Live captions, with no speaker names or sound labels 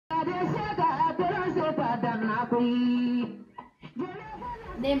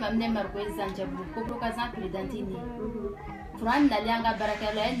Nema zanja buko ka zan presidentini Quran nalianga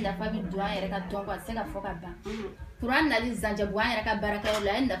baraka la na famille doit era ka tongo seka foka ba Quran nali zanja bwa era ka baraka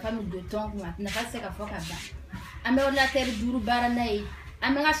la na famille do tongo na fa seka foka ba ame ola ter duru bara nai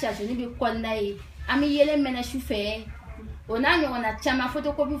ame nga shaje ni bi kol nai ame yele mena shufe onanyo ona chama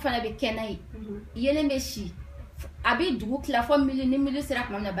photocopy fana be kenai yele meshi abi dugu la fo milieu sera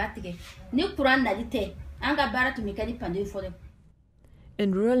kuma na batike ni Quran nali te anga bara to mikali pande fo.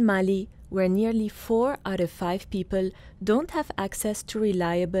 In rural Mali, where nearly 4 out of 5 people don't have access to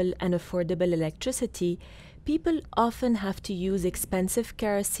reliable and affordable electricity, people often have to use expensive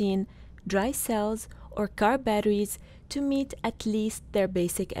kerosene, dry cells, or car batteries to meet at least their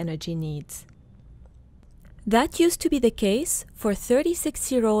basic energy needs. That used to be the case for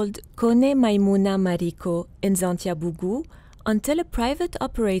 36-year-old Kone Maimouna Mariko in Zantiabougou until a private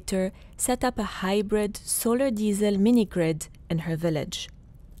operator set up a hybrid solar-diesel mini-grid in her village.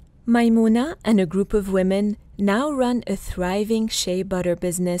 Maimouna and a group of women now run a thriving shea butter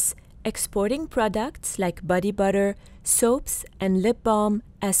business, exporting products like body butter, soaps, and lip balm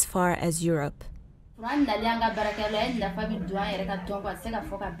as far as Europe.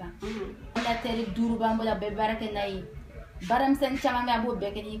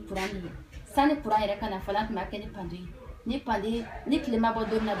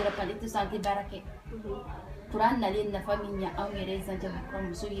 Quran nali na famille ya angere zanja kwa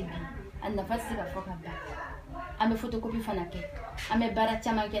muso yibi an nafasi ka foka ba ame photocopy fana ke ame bara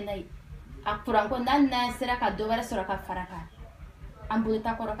chama ke nai a Quran ko nan na sera ka do bara sura ka faraka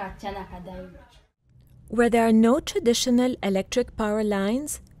ambulita ko ka chana ka dai. Where there are no traditional electric power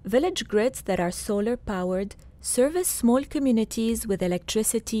lines, village grids that are solar powered service small communities with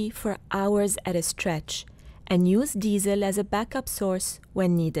electricity for hours at a stretch and use diesel as a backup source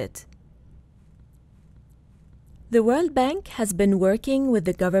when needed. The World Bank has been working with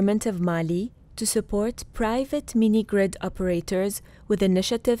the government of Mali to support private mini-grid operators with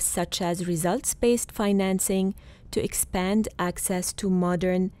initiatives such as results-based financing to expand access to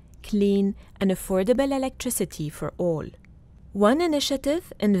modern, clean, and affordable electricity for all. One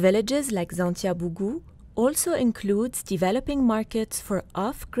initiative in villages like Zantiabougou also includes developing markets for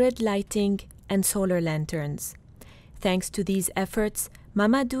off-grid lighting and solar lanterns. Thanks to these efforts,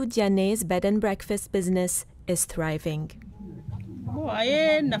 Mamadou Diane's bed and breakfast business is thriving.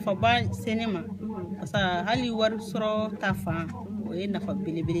 Aye nafa ba cinema asa hali war soro tafa aye nafa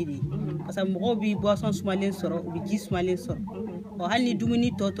belebele asa mo bi boisson sumalen soro bi ji sumalen soro o hali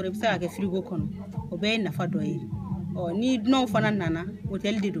dumuni to to bisa ka frigo kono o be nafa doyi o ni non fana nana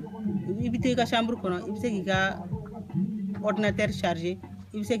hotel dido ibite ka chambre kono ibise ki ka ordinateur chargé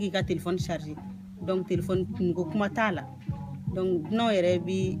ibise ki ka téléphone chargé donc téléphone ko kuma tala donc non yere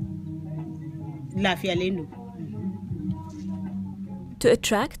bi la fialendo. To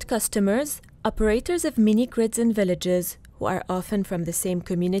attract customers, operators of mini-grids in villages, who are often from the same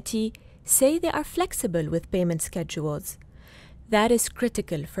community, say they are flexible with payment schedules. That is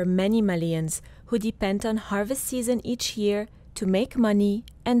critical for many Malians who depend on harvest season each year to make money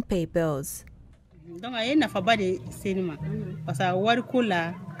and pay bills. Donc aye na fa ba de cinema parce que war ko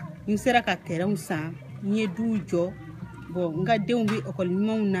la ñu sera ka terrain sa ñe du jo bon nga dew bi école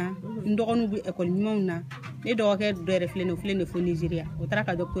ñumawna ndogonu bi école ñumawna les do ke do reflene fo Nigeria o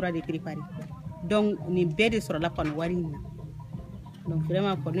traka doctorat de préparé donc ni bede sur la pan wari na donc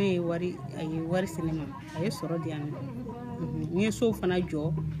vraiment ko ne wari ay wari cinéma ay soro diam ni so fana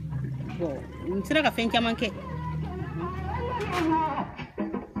jo bon ni sera ka fen kamanke